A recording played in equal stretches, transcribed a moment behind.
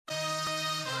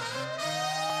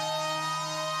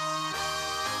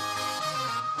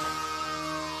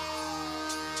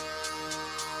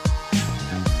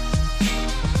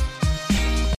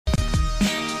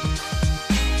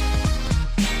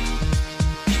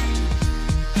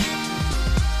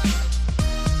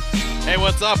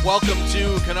What's up? Welcome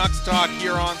to Canucks Talk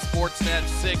here on Sportsnet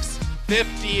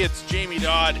 650. It's Jamie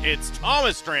Dodd. It's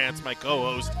Thomas Drance, my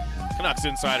co-host, Canucks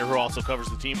insider, who also covers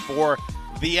the team for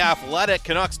The Athletic.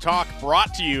 Canucks Talk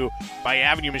brought to you by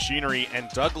Avenue Machinery and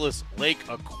Douglas Lake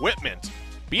Equipment.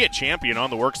 Be a champion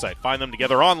on the worksite. Find them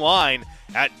together online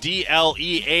at dleamc.com.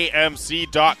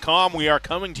 We are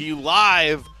coming to you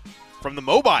live from the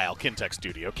mobile Kintec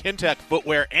studio. Kintec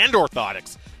Footwear and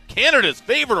Orthotics, Canada's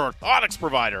favorite orthotics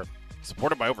provider.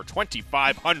 Supported by over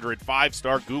 2,500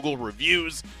 five-star Google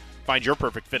reviews. Find your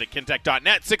perfect fit at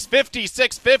kintec.net.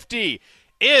 650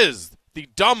 is the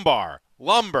Dunbar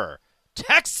Lumber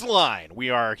text line. We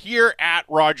are here at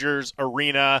Rogers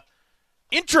Arena.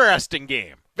 Interesting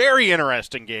game. Very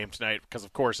interesting game tonight because,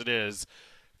 of course, it is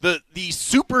the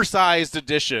supersized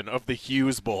edition of the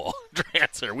Hughes Bowl.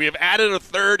 Answer. We have added a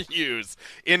third Hughes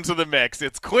into the mix.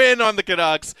 It's Quinn on the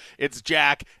Canucks. It's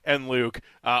Jack and Luke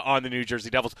on the New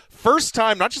Jersey Devils. First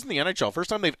time, not just in the NHL,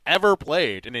 first time they've ever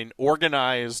played in an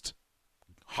organized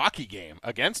hockey game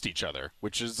against each other,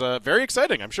 which is very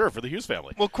exciting, I'm sure, for the Hughes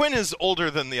family. Well, Quinn is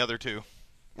older than the other two,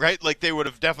 right? Like, they would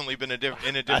have definitely been in a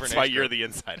different That's why age you're group. The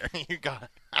insider. You got it.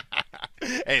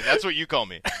 Hey, that's what you call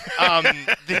me.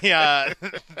 I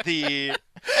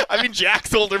mean,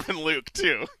 Jack's older than Luke,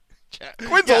 too.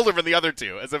 Quinn's older than the other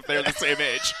two, as if they're the same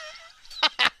age.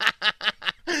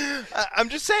 I'm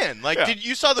just saying. Like, Did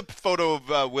you saw the photo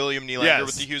of William Nylander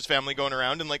with the Hughes family going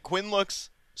around, and like Quinn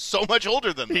looks so much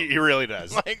older than them. He really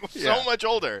does. Like, so much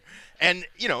older. And,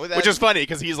 you know, which is funny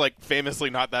because he's like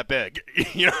famously not that big.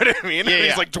 You know what I mean? Yeah,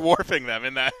 he's like dwarfing them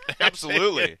in that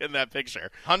absolutely in that picture.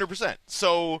 100%.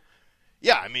 So,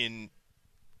 yeah, I mean,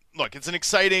 look, it's an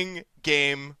exciting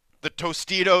game. The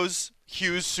Tostitos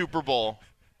Hughes Super Bowl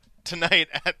tonight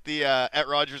at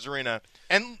Rogers Arena,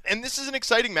 and this is an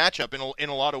exciting matchup in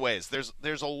a lot of ways.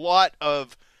 There's a lot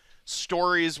of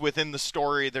stories within the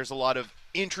story. There's a lot of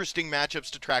interesting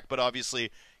matchups to track, but obviously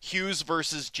Hughes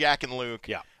versus Jack and Luke.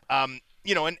 Yeah.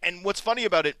 You know, and what's funny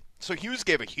about it? So Hughes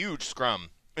gave a huge scrum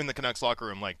in the Canucks locker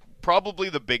room, like probably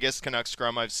the biggest Canucks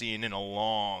scrum I've seen in a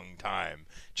long time,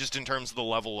 just in terms of the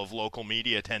level of local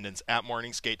media attendance at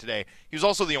morning skate today. He was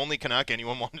also the only Canuck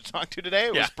anyone wanted to talk to today.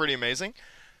 It was pretty amazing.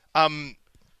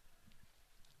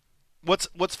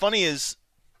 What's funny is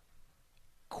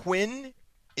Quinn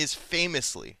is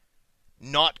famously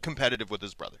not competitive with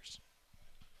his brothers.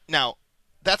 Now,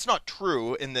 that's not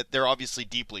true in that they're obviously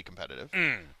deeply competitive.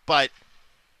 But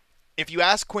if you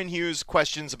ask Quinn Hughes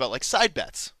questions about like side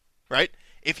bets, right?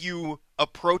 If you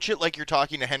approach it like you're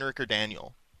talking to Henrik or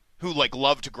Daniel, who like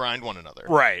love to grind one another,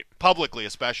 right? Publicly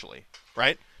especially,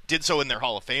 right? Did so in their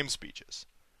Hall of Fame speeches.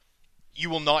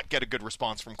 You will not get a good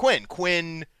response from Quinn.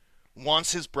 Quinn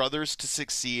wants his brothers to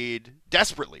succeed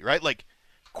desperately, right? Like,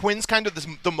 Quinn's kind of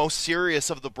the most serious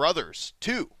of the brothers,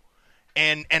 too.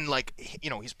 And like, you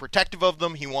know, he's protective of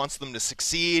them. He wants them to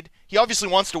succeed. He obviously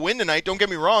wants to win tonight. Don't get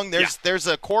me wrong. There's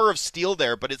a core of steel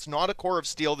there, but it's not a core of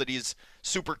steel that he's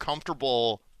super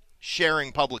comfortable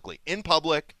sharing publicly. In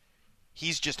public,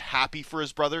 he's just happy for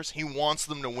his brothers. He wants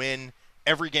them to win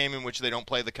every game in which they don't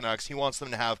play the Canucks. He wants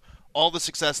them to have all the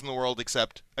success in the world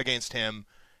except against him.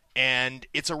 And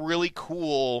it's a really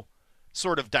cool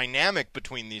sort of dynamic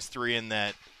between these three in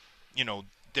that, you know,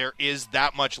 there is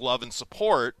that much love and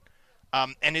support.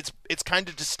 And it's kind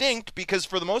of distinct because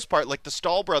for the most part, like the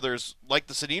Stahl brothers, like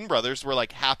the Sedin brothers, were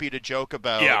like happy to joke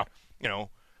about, you know,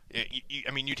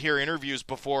 I mean, you'd hear interviews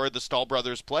before the Stahl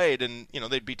brothers played and, you know,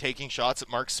 they'd be taking shots at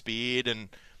Mark's speed and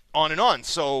on and on.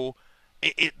 So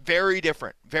it very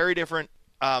different, very different.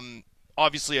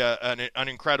 Obviously an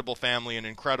incredible family, an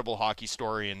incredible hockey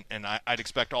story, and I'd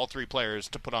expect all three players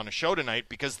to put on a show tonight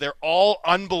because they're all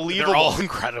unbelievable. They're all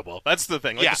incredible. That's the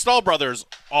thing. Like, the Stahl brothers,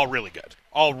 all really good.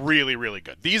 All really, really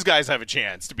good. These guys have a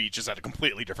chance to be just at a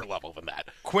completely different level than that.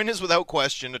 Quinn is without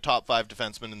question a top 5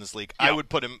 defenseman in this league. Yep. I would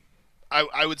put him,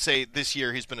 I would say this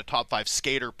year he's been a top 5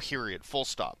 skater, period, full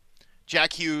stop.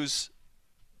 Jack Hughes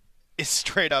is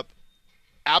straight up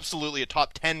absolutely a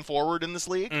top 10 forward in this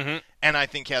league, and I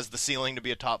think has the ceiling to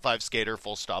be a top 5 skater,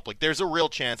 full stop. Like, there's a real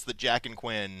chance that Jack and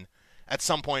Quinn, at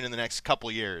some point in the next couple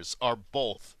of years, are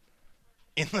both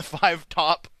in the 5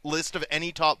 top list of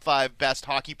any top 5 best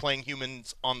hockey-playing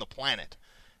humans on the planet.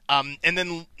 And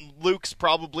then Luke's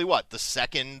probably, the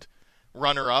second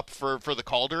runner-up for the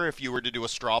Calder if you were to do a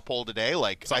straw poll today.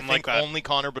 Like, something I think like only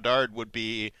Connor Bedard would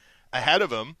be ahead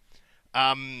of him.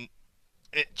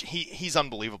 He's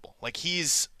unbelievable. Like,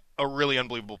 he's a really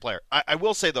unbelievable player. I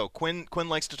will say, though, Quinn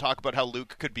likes to talk about how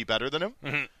Luke could be better than him.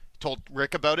 He told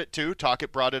Rick about it, too.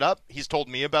 Tocchet brought it up. He's told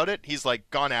me about it. He's, like,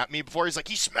 gone at me before. He's like,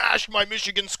 he smashed my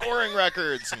Michigan scoring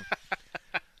records.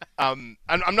 And,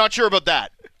 I'm not sure about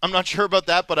that. I'm not sure about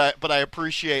that, but I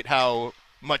appreciate how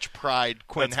much pride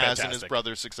Quinn That's has in fantastic. his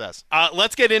brother's success.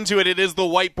 Let's get into it. It is the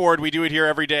Whiteboard. We do it here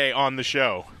every day on the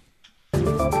show. All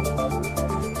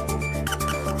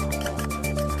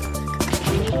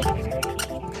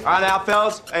right, now,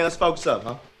 fellas. Hey, let's focus up,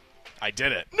 huh? I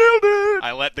did it. Nailed it.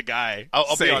 I let the guy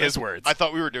I'll say be honest, his words. I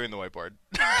thought we were doing the whiteboard.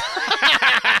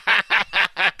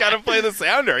 Gotta play the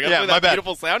sounder. Gotta play my that bad.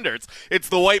 beautiful sounder. It's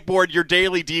the Whiteboard, your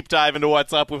daily deep dive into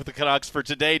what's up with the Canucks for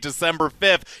today, December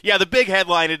 5th. Yeah, the big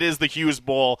headline, it is the Hughes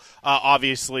Bowl,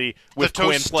 obviously, with The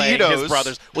Quinn playing his Tostitos.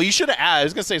 brothers. Well, you should have asked. I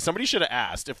was going to say, somebody should have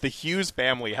asked if the Hughes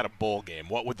family had a bowl game,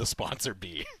 what would the sponsor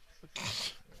be?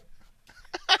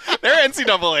 They're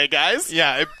NCAA guys.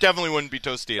 Yeah, it definitely wouldn't be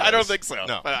Tostitos. I don't think so.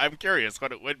 No. But I'm curious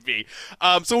what it would be.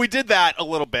 So we did that a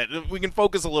little bit. We can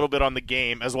focus a little bit on the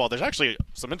game as well. There's actually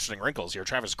some interesting wrinkles here.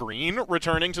 Travis Green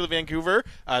returning to the Vancouver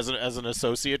as an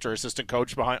associate or assistant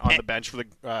coach on the bench for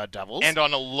the Devils. And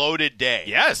on a loaded day.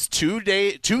 Yes, 2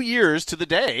 years to the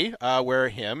day where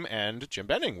him and Jim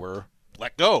Benning were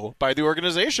let go by the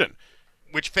organization.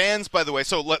 Which fans, by the way,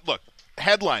 so look,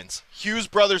 headlines. Hughes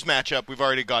brothers matchup, we've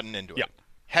already gotten into it. Yep.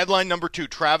 Headline number 2,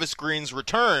 Travis Green's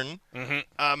return.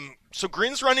 So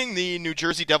Green's running the New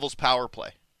Jersey Devils power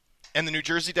play. And the New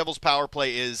Jersey Devils power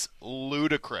play is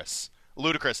ludicrous.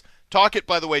 Ludicrous. Talked at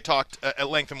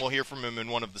length, and we'll hear from him in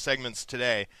one of the segments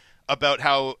today, about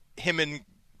how him and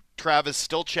Travis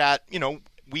still chat,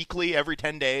 weekly, every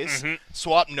 10 days,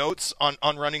 swap notes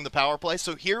on running the power play.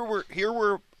 So here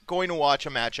we're going to watch a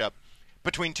matchup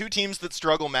between two teams that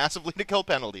struggle massively to kill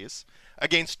penalties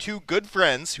against two good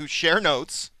friends who share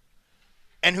notes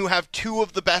and who have two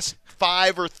of the best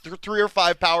 5 or 3 or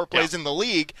 5 power plays in the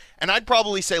league. And I'd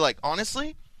probably say,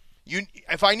 honestly,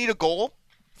 if I need a goal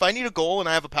and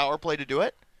I have a power play to do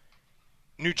it,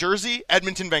 New Jersey,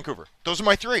 Edmonton, Vancouver. Those are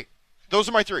my three.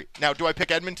 Now, do I pick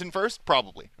Edmonton first?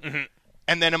 Probably.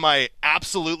 And then am I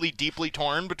absolutely deeply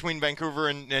torn between Vancouver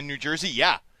and New Jersey?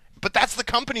 Yeah. But that's the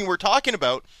company we're talking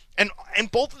about. And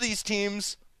both of these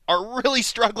teams are really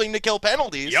struggling to kill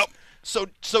penalties. Yep.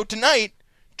 So tonight,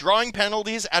 drawing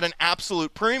penalties at an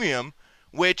absolute premium,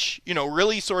 which,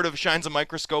 really sort of shines a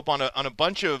microscope on a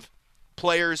bunch of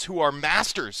players who are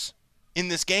masters in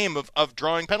this game of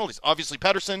drawing penalties. Obviously,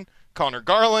 Pettersson, Connor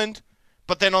Garland,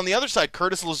 but then on the other side,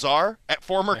 Curtis Lazar, at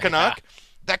former Canuck.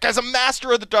 That guy's a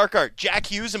master of the dark art. Jack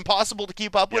Hughes, impossible to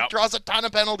keep up with, draws a ton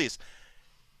of penalties.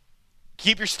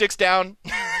 Keep your sticks down.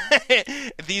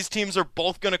 These teams are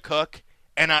both going to cook.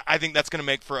 And I think that's going to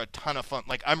make for a ton of fun.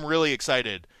 I'm really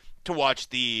excited to watch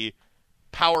the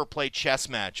power play chess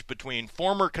match between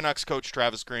former Canucks coach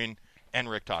Travis Green and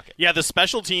Rick Tocchet. Yeah, the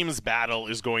special teams battle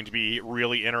is going to be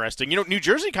really interesting. New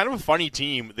Jersey, kind of a funny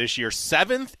team this year.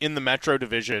 7th in the Metro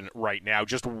Division right now,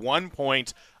 just 1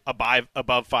 point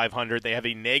above 500. They have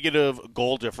a negative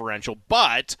goal differential,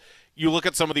 but you look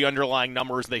at some of the underlying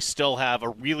numbers, they still have a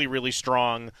really, really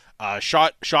strong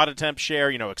shot attempt share,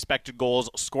 expected goals,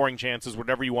 scoring chances,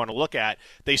 whatever you want to look at.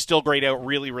 They still grade out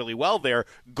really, really well there.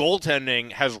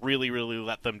 Goaltending has really, really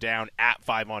let them down at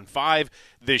 5-on-5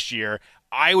 this year.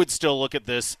 I would still look at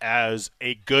this as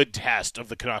a good test of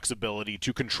the Canucks' ability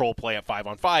to control play at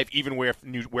 5-on-5, even where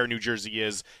New Jersey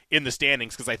is in the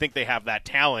standings, because I think they have that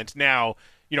talent. Now,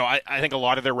 I think a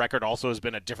lot of their record also has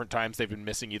been at different times they've been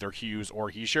missing either Hughes or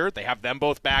Hischier. They have them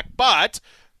both back, but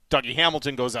Dougie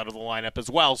Hamilton goes out of the lineup as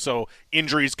well, so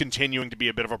injuries continuing to be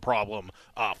a bit of a problem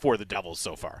for the Devils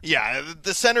so far. Yeah,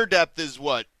 the center depth is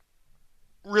what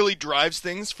really drives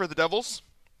things for the Devils.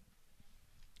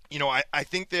 I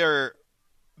think they're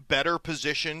better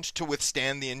positioned to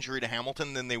withstand the injury to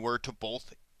Hamilton than they were to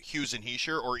both Hughes and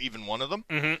Hischier, or even one of them.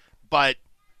 But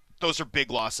those are big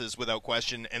losses without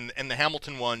question, and the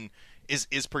Hamilton one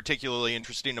is particularly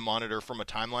interesting to monitor from a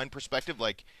timeline perspective.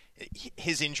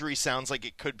 His injury sounds like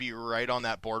it could be right on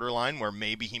that borderline where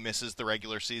maybe he misses the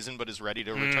regular season but is ready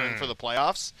to return for the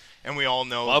playoffs. And we all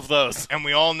know, love those. And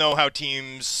we all know how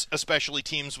teams, especially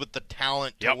teams with the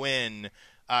talent to win,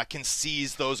 can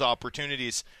seize those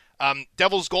opportunities.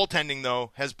 Devils goaltending,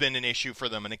 though, has been an issue for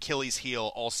them, an Achilles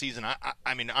heel all season.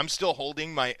 I mean, I'm still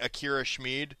holding my Akira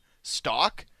Schmid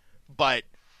stock, but,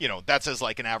 that's as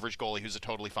an average goalie who's a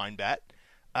totally fine bet.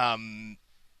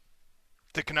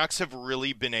 The Canucks have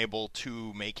really been able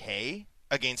to make hay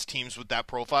against teams with that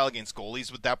profile, against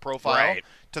goalies with that profile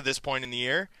to this point in the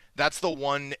year. That's the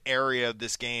one area of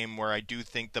this game where I do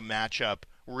think the matchup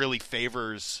really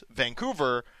favors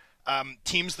Vancouver.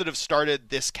 Teams that have started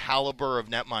this caliber of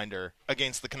netminder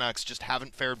against the Canucks just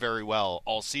haven't fared very well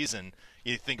all season.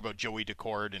 You think about Joey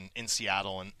Decord in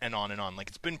Seattle and on and on. Like,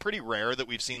 it's been pretty rare that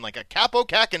we've seen like a Capo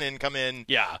Kakinen come in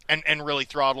and really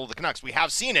throttle the Canucks. We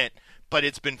have seen it, but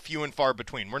it's been few and far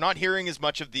between. We're not hearing as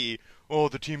much of the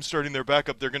team's starting their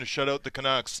backup, they're going to shut out the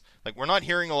Canucks. Like, we're not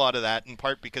hearing a lot of that, in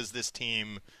part because this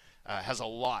team has a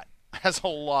lot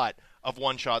of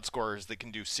one-shot scorers that can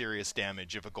do serious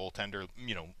damage if a goaltender,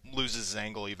 loses his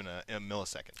angle even a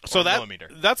millisecond. So millimeter.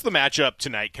 That's the matchup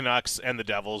tonight, Canucks and the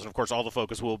Devils, and of course all the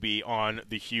focus will be on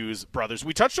the Hughes brothers.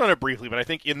 We touched on it briefly, but I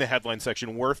think in the headline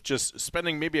section, worth just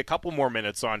spending maybe a couple more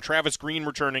minutes on Travis Green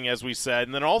returning, as we said,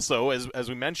 and then also, as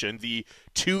we mentioned, the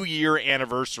 2-year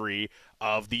anniversary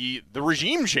of the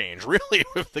regime change, really,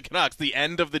 with the Canucks. The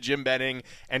end of the Jim Benning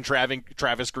and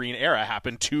Travis Green era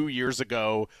happened 2 years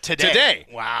ago today.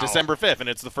 Wow. December 5th, and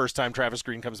it's the first time Travis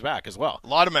Green comes back as well. A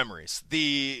lot of memories.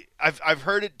 I've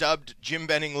heard it dubbed Jim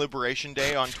Benning Liberation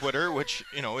Day on Twitter, which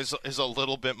is a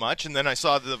little bit much. And then I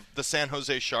saw the San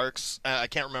Jose Sharks. I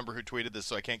can't remember who tweeted this,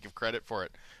 so I can't give credit for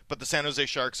it. But the San Jose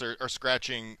Sharks are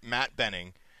scratching Matt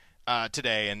Benning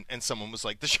today, and someone was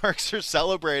like, the Sharks are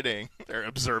celebrating. They're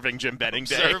observing Jim Benning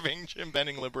Day. Observing Jim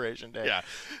Benning Liberation Day. Yeah.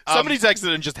 Somebody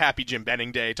texted in just Happy Jim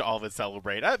Benning Day to all of it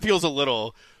celebrate. That feels a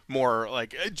little more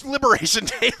like Liberation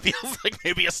Day feels like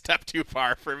maybe a step too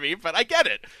far for me, but I get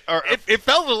it. It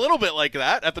felt a little bit like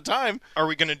that at the time. Are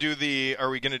we gonna do the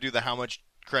how much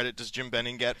credit does Jim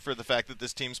Benning get for the fact that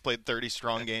this team's played 30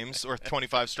 strong games or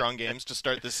 25 strong games to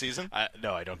start this season?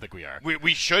 No, I don't think we are.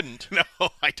 We shouldn't. No,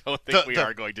 I don't think we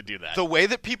are going to do that. The way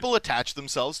that people attach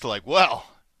themselves to like, well,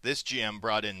 this GM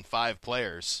brought in 5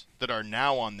 players that are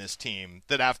now on this team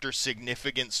that after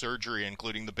significant surgery,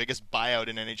 including the biggest buyout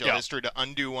in NHL history to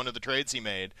undo one of the trades he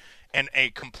made, and a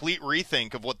complete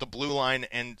rethink of what the blue line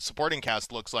and supporting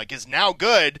cast looks like is now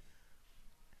good.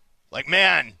 Like,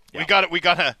 man, we got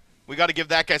to give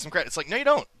that guy some credit. It's like, no, you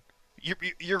don't.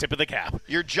 You're tip of the cap.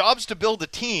 Your job's to build a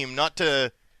team, not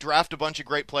to draft a bunch of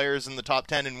great players in the top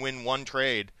 10 and win one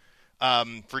trade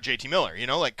for JT Miller.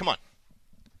 Like, come on.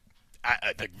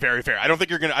 I think very fair. I don't think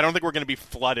we're gonna be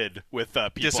flooded with people.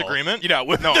 Disagreement?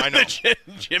 With I know. the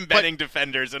Jim Benning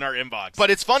defenders in our inbox. But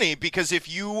it's funny because if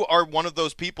you are one of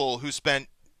those people who spent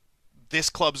this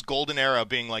club's golden era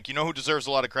being like, who deserves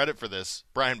a lot of credit for this?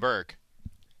 Brian Burke.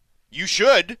 You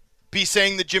should be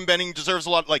saying that Jim Benning deserves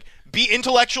a lot. Like, be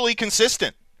intellectually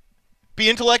consistent. Be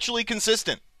intellectually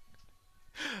consistent.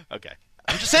 Okay.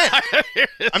 I'm just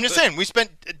saying. We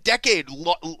spent a decade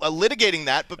litigating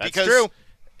that, but That's true.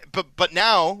 But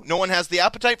now no one has the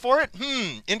appetite for it.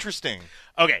 Interesting.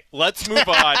 Okay, let's move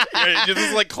on. This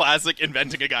is like classic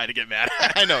inventing a guy to get mad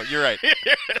at. I know, you're right.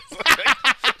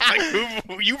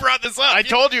 You brought this up. I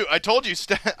told you. I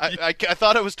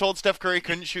thought I was told Steph Curry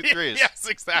couldn't shoot threes. Yes,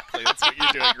 exactly. That's what you're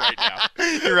doing right now.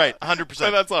 You're right, 100%.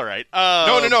 But that's all right.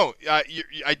 No. I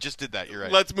just did that. You're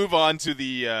right. Let's move on to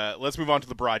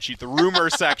the broadsheet, the rumor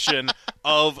section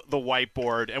of the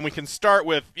whiteboard, and we can start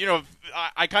with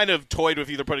I kind of toyed with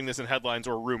either putting this in headlines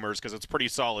or rumors because it's pretty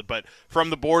solid. But from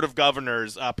the Board of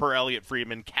Governors, per Elliot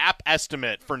Friedman, cap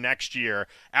estimate for next year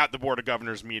at the Board of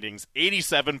Governors meetings,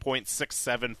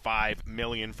 $87.675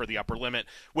 million for the upper limit,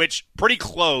 which pretty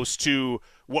close to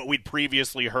what we'd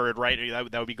previously heard, right?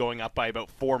 That would be going up by about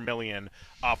 $4 million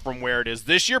from where it is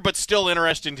this year, but still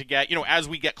interesting to get, as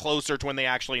we get closer to when they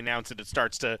actually announce it, it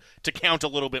starts to count a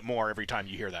little bit more every time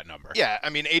you hear that number. Yeah, I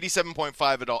mean,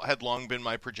 87.5 had long been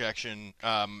my projection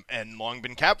and long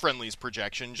been Cap Friendly's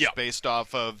projection, just based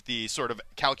off of the sort of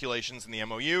calculations in the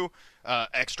MOU,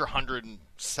 extra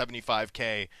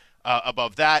 $175K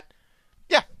above that.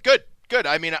 Yeah, good.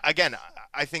 I mean, again,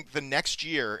 I think the next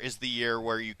year is the year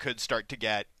where you could start to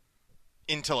get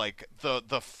into like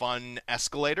the fun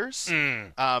escalators,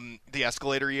 the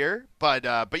escalator year. But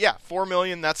yeah, $4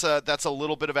 million. That's a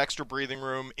little bit of extra breathing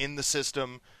room in the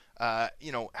system.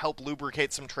 Help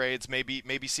lubricate some trades.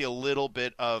 Maybe see a little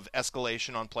bit of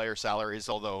escalation on player salaries,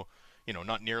 although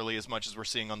not nearly as much as we're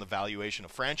seeing on the valuation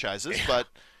of franchises, but.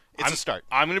 It's a start.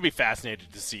 I'm going to be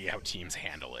fascinated to see how teams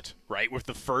handle it, right? With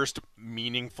the first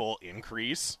meaningful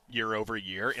increase year over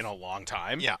year in a long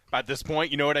time. Yeah. At this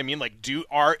point, you know what I mean? Like,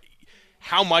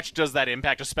 how much does that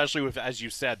impact, especially with, as you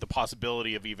said, the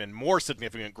possibility of even more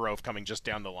significant growth coming just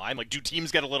down the line? Like, do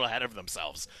teams get a little ahead of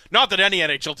themselves? Not that any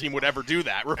NHL team would ever do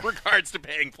that with regards to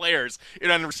paying players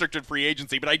in unrestricted free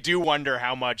agency, but I do wonder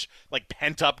how much, like,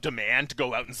 pent-up demand to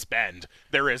go out and spend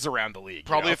there is around the league.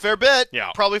 Probably a fair bit.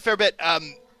 Yeah. Probably a fair bit.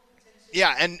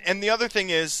 Yeah, and the other thing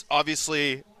is,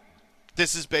 obviously,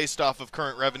 this is based off of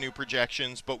current revenue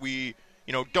projections, but we,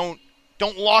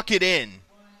 don't lock it in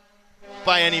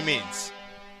by any means.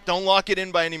 Don't lock it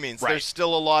in by any means. Right. There's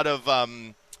still a lot of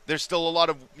There's still a lot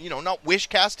of, not wish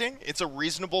casting. It's a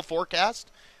reasonable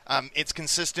forecast. It's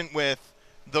consistent with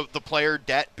the player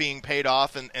debt being paid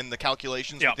off and the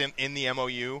calculations within in the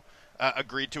MOU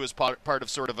agreed to as part of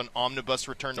sort of an omnibus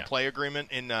return to play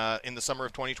agreement in the summer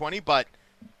of 2020. But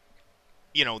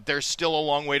there's still a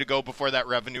long way to go before that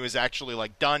revenue is actually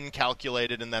done,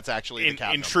 calculated, and that's actually the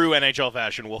cap in number. true NHL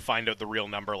fashion. We'll find out the real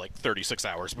number 36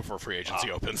 hours before free agency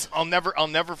opens. I'll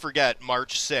never forget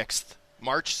March 6th.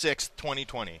 March 6th,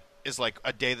 2020 is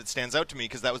a day that stands out to me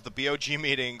because that was the BOG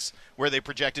meetings where they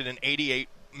projected an $88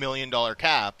 million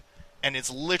cap, and it's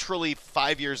literally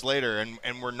 5 years later,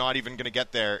 and we're not even going to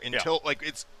get there until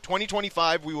it's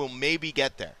 2025. We will maybe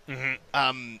get there.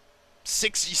 Mm-hmm.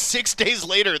 6 days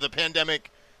later, the pandemic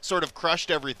sort of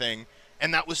crushed everything,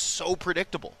 and that was so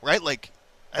predictable, right?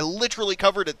 I literally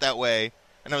covered it that way,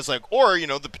 and I was or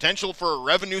the potential for a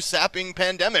revenue-sapping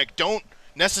pandemic. Don't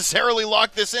necessarily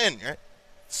lock this in, right?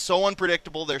 It's so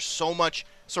unpredictable. There's so much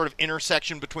sort of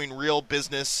intersection between real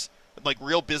business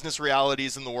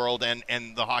realities in the world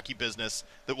and the hockey business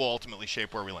that will ultimately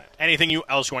shape where we land. Anything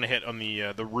else you want to hit on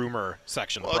the rumor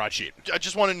section, the broadsheet? I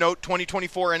just want to note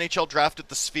 2024 NHL draft at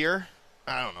the Sphere.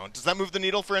 I don't know. Does that move the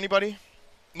needle for anybody?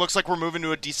 Looks like we're moving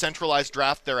to a decentralized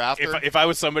draft thereafter. If I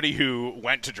was somebody who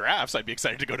went to drafts, I'd be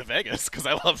excited to go to Vegas because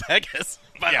I love Vegas.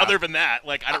 But other than that,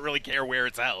 I don't really care where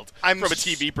it's held from a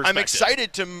TV perspective. I'm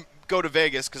excited to go to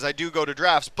Vegas because I do go to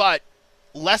drafts, but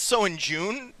less so in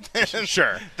June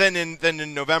than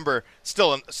in November.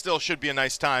 Still should be a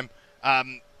nice time.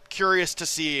 Curious to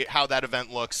see how that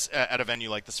event looks at a venue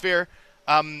like the Sphere.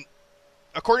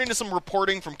 According to some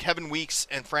reporting from Kevin Weeks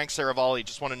and Frank Saravalli,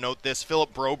 just want to note this,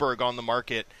 Philip Broberg on the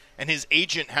market, and his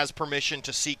agent has permission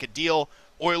to seek a deal.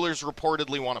 Oilers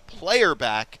reportedly want a player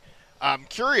back. I'm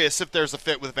curious if there's a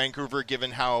fit with Vancouver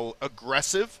given how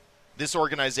aggressive this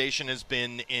organization has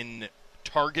been in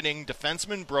targeting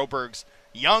defensemen. Broberg's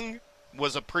young,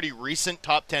 was a pretty recent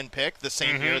top 10 pick, the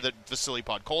same year that Vasily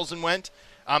Podkolzin went.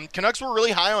 Canucks were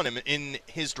really high on him in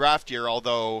his draft year,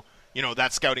 although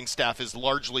that scouting staff has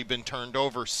largely been turned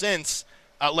over since,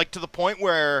 to the point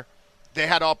where they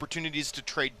had opportunities to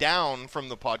trade down from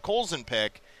the Podkolzin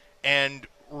pick, and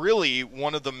really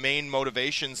one of the main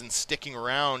motivations in sticking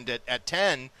around at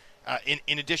 10,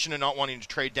 in addition to not wanting to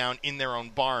trade down in their own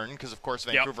barn, because of course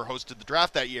Vancouver hosted the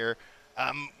draft that year,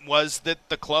 was that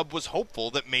the club was hopeful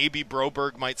that maybe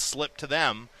Broberg might slip to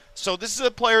them. So this is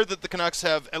a player that the Canucks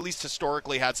have, at least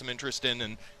historically, had some interest in,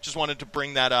 and just wanted to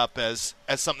bring that up as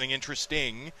something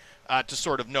interesting to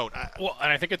sort of note. Well,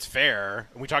 and I think it's fair.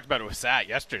 We talked about it with Sat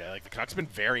yesterday. The Canucks have been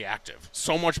very active,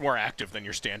 so much more active than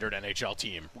your standard NHL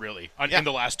team, really, in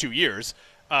the last 2 years.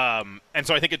 And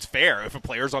so I think it's fair if a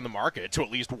player's on the market to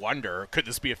at least wonder, could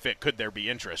this be a fit? Could there be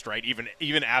interest? Right?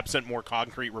 Even absent more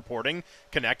concrete reporting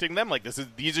connecting them,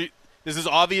 this is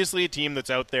obviously a team that's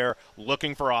out there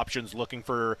looking for options, looking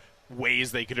for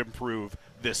ways they could improve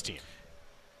this team.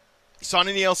 He's on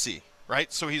an ELC,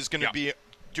 right? So he's going to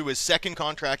do his second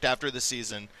contract after the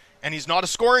season, and he's not a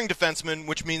scoring defenseman,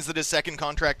 which means that his second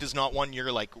contract is not one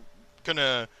you're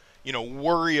gonna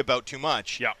worry about too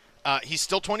much. Yeah. He's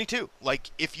still 22.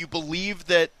 If you believe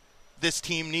that this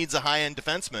team needs a high-end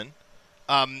defenseman,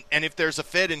 and if there's a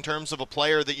fit in terms of a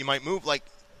player that you might move,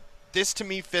 this to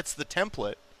me fits the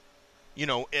template.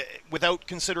 Without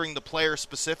considering the player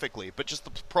specifically, but just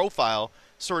the profile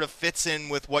sort of fits in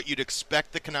with what you'd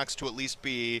expect the Canucks to at least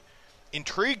be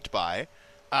intrigued by.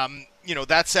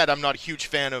 That said, I'm not a huge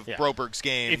fan of Broberg's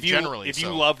game generally. If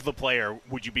you loved the player,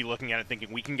 would you be looking at it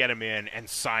thinking we can get him in and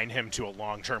sign him to a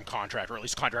long-term contract, or at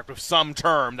least contract with some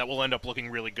term that will end up looking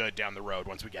really good down the road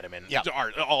once we get him in? Yeah.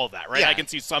 All of that, right? Yeah. I can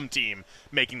see some team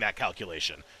making that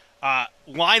calculation.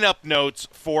 Lineup notes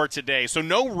for today. So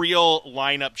no real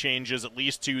lineup changes, at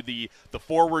least to the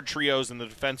forward trios and the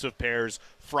defensive pairs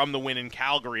from the win in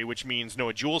Calgary, which means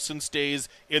Noah Juleson stays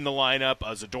in the lineup.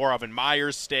 Zadorov and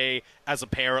Myers stay as a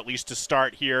pair, at least to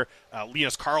start here.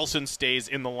 Linus Karlsson stays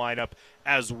in the lineup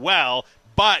as well.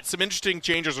 But some interesting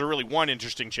changes, or really one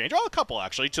interesting change, a couple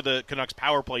actually, to the Canucks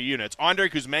power play units. Andrei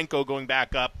Kuzmenko going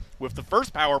back up with the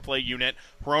first power play unit,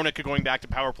 Hronek going back to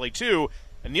power play 2,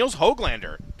 and Niels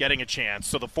Höglander getting a chance.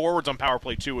 So the forwards on power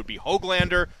play 2 would be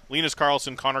Höglander, Linus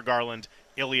Karlsson, Connor Garland,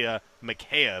 Ilya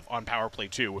Mikheyev on power play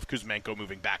 2, with Kuzmenko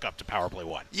moving back up to power play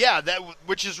 1. Yeah,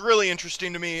 which is really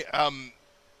interesting to me.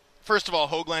 First of all,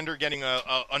 Höglander getting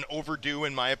an overdue,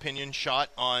 in my opinion, shot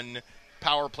on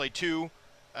power play 2.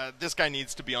 This guy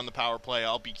needs to be on the power play.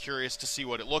 I'll be curious to see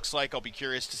what it looks like. I'll be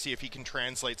curious to see if he can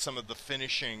translate some of the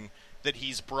finishing that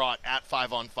he's brought at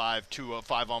 5-on-5 to a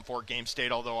 5-on-4 game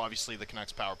state, although obviously the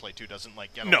Canucks power play 2 doesn't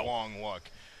get a long look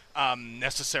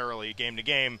necessarily game to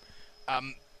game.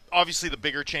 obviously the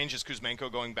bigger change is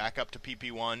Kuzmenko going back up to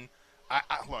PP1.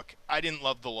 Look, I didn't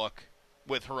love the look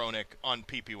with Hronek on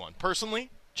PP1. Personally,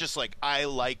 just like I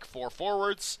like 4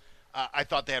 forwards. I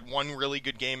thought they had one really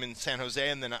good game in San Jose,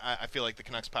 and then I feel like the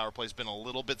Canucks power play has been a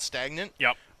little bit stagnant.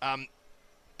 Yep.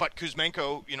 But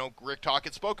Kuzmenko, Rick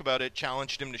Tocchet spoke about it,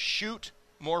 challenged him to shoot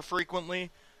more frequently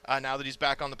now that he's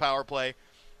back on the power play.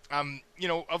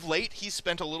 Of late, he's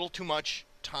spent a little too much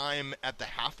time at the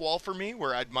half wall for me,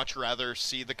 where I'd much rather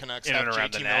see the Canucks have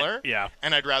JT Miller,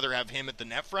 and I'd rather have him at the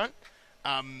net front.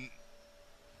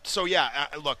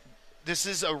 Look, this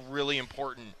is a really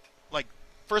important,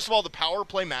 first of all, the power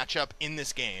play matchup in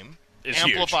this game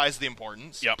amplifies the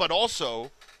importance, but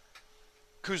also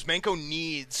Kuzmenko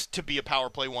needs to be a power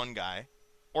play 1 guy,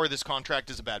 or this contract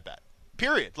is a bad bet.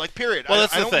 Period. Period. Well,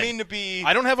 that's I the don't thing. mean to be...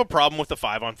 I don't have a problem with the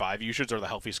 5-on-5 usage or the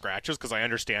healthy scratches because I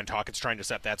understand Tocchet's trying to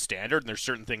set that standard and there's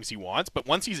certain things he wants. But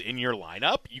once he's in your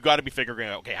lineup, you got to be figuring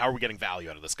out, okay, how are we getting value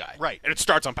out of this guy? Right. And it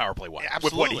starts on power play 1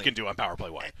 with what he can do on power play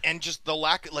 1. And just the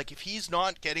lack... if he's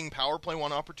not getting power play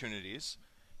 1 opportunities,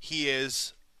 he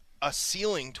is a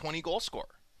ceiling 20 goal scorer.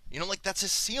 That's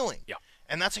his ceiling. Yeah.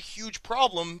 And that's a huge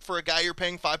problem for a guy you're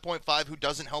paying 5.5 who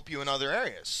doesn't help you in other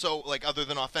areas. So, other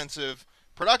than offensive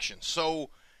production. So...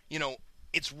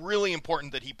 it's really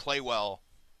important that he play well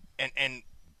and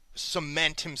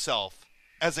cement himself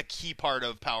as a key part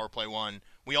of power play 1.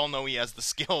 We all know he has the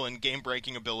skill and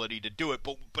game-breaking ability to do it,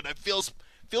 but it feels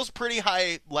pretty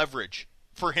high leverage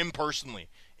for him personally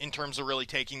in terms of really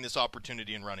taking this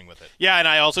opportunity and running with it. Yeah, and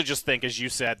I also just think, as you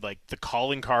said, the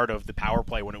calling card of the power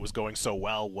play when it was going so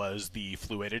well was the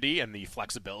fluidity and the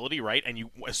flexibility, right? And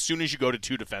as soon as you go to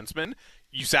 2 defensemen,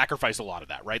 you sacrifice a lot of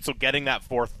that, right? So getting that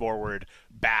 4th forward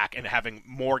back and having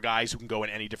more guys who can go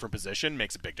in any different position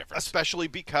makes a big difference. Especially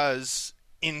because,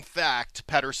 in fact,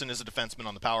 Pettersson is a defenseman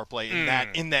on the power play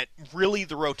in that really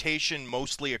the rotation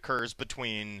mostly occurs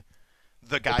between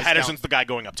the guys. Pettersson's the guy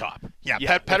going up top. Yeah,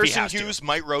 Pettersson Hughes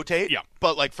might rotate,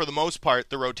 but for the most part,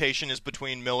 the rotation is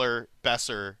between Miller,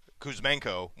 Besser,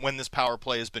 Kuzmenko. When this power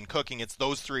play has been cooking, it's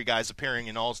those 3 guys appearing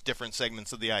in all different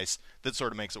segments of the ice that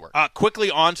sort of makes it work. Quickly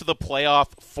on to the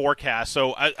playoff forecast.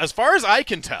 So as far as I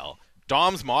can tell,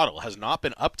 Dom's model has not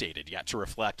been updated yet to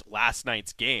reflect last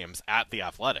night's games at the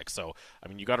Athletics. So,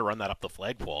 you got to run that up the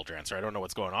flagpole, Drancer. I don't know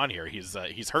what's going on here. He's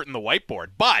hurting the whiteboard.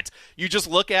 But you just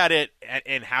look at it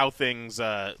and how things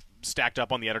stacked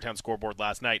up on the Out-of-Town scoreboard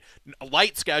last night. A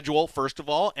light schedule, first of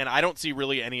all, and I don't see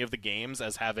really any of the games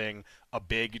as having a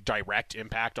big direct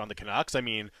impact on the Canucks.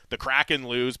 The Kraken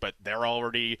lose, but they're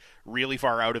already really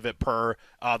far out of it per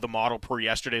the model, per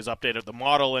yesterday's update of the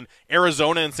model, and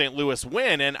Arizona and St. Louis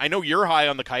win, and I know you're high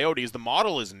on the Coyotes. The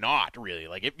model is not really.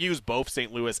 It views both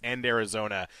St. Louis and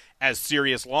Arizona as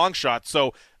serious long shots,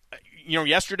 so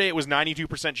yesterday it was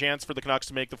 92% chance for the Canucks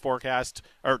to make the forecast,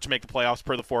 or to make the playoffs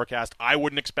per the forecast. I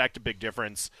wouldn't expect a big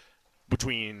difference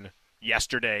between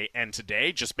yesterday and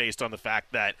today, just based on the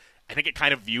fact that I think it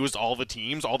kind of views all the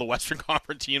teams, all the Western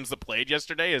Conference teams that played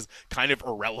yesterday, as kind of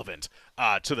irrelevant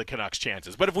to the Canucks'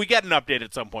 chances. But if we get an update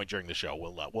at some point during the show,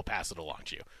 we'll pass it along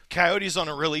to you. Coyotes on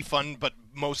a really fun but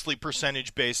mostly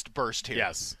percentage-based burst here.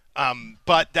 Yes.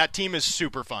 But that team is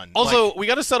super fun. Also, we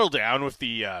got to settle down with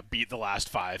the beat the last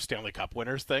 5 Stanley Cup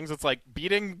winners things. It's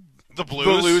beating the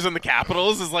Blues and the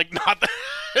Capitals is not.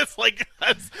 It's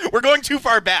we're going too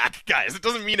far back, guys. It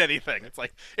doesn't mean anything. It's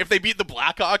if they beat the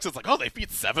Blackhawks, it's they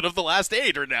beat 7 of the last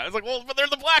 8 or now. It's well, but they're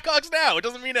the Blackhawks now. It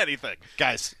doesn't mean anything,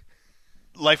 guys.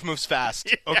 Life moves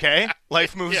fast. Okay,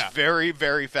 life moves very,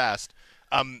 very fast.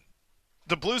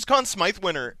 The Blues Conn Smythe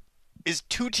winner is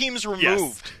 2 teams removed.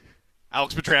 Yes.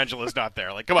 Alex Pietrangela's not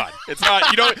there. Come on. It's not.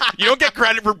 You don't get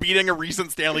credit for beating a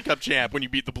recent Stanley Cup champ when you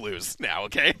beat the Blues now,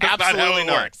 okay? That's Absolutely not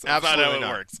how it works. That's not how it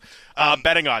works.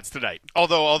 Betting odds tonight.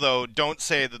 Although don't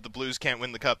say that the Blues can't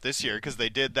win the Cup this year, because they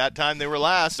did that time they were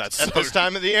last at so this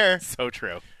time of the year. So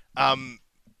true.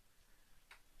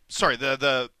 Sorry,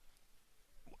 I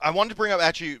wanted to bring up,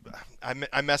 actually,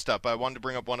 I messed up. I wanted to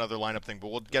bring up one other lineup thing, but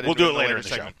we'll get into it in the later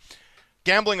segment.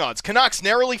 Gambling odds. Canucks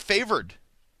narrowly favored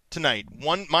tonight,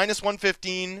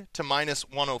 -115 to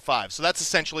 -105. So that's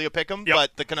essentially a pick'em,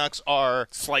 but the Canucks are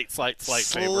slight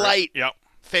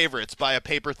favorites by a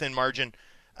paper-thin margin.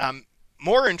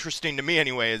 More interesting to me,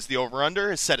 anyway, is the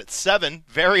over-under is set at 7,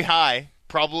 very high.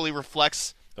 Probably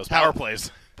reflects those power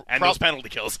plays and those penalty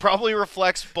kills. Probably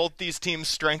reflects both these teams'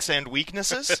 strengths and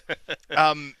weaknesses.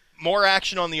 More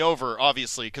action on the over,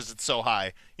 obviously, because it's so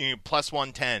high. You need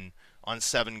 +110 on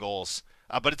 7 goals.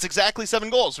 But it's exactly 7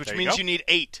 goals, which means you need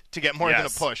 8 to get more than a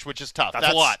push, which is tough. That's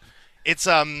a lot. It's,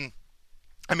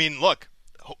 look,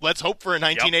 let's hope for a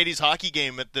 1980s hockey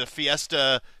game at the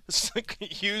Fiesta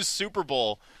Hughes Super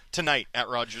Bowl tonight at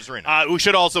Rogers Arena. We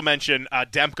should also mention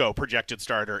Demko, projected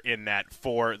starter in net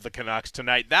for the Canucks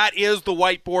tonight. That is the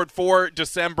whiteboard for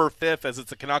December 5th, as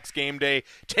it's a Canucks game day,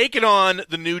 taking on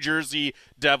the New Jersey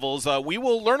Devils. We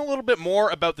will learn a little bit more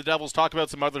about the Devils, talk about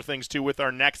some other things, too, with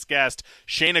our next guest.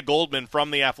 Shayna Goldman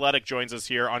from The Athletic joins us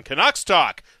here on Canucks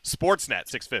Talk, Sportsnet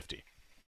 650.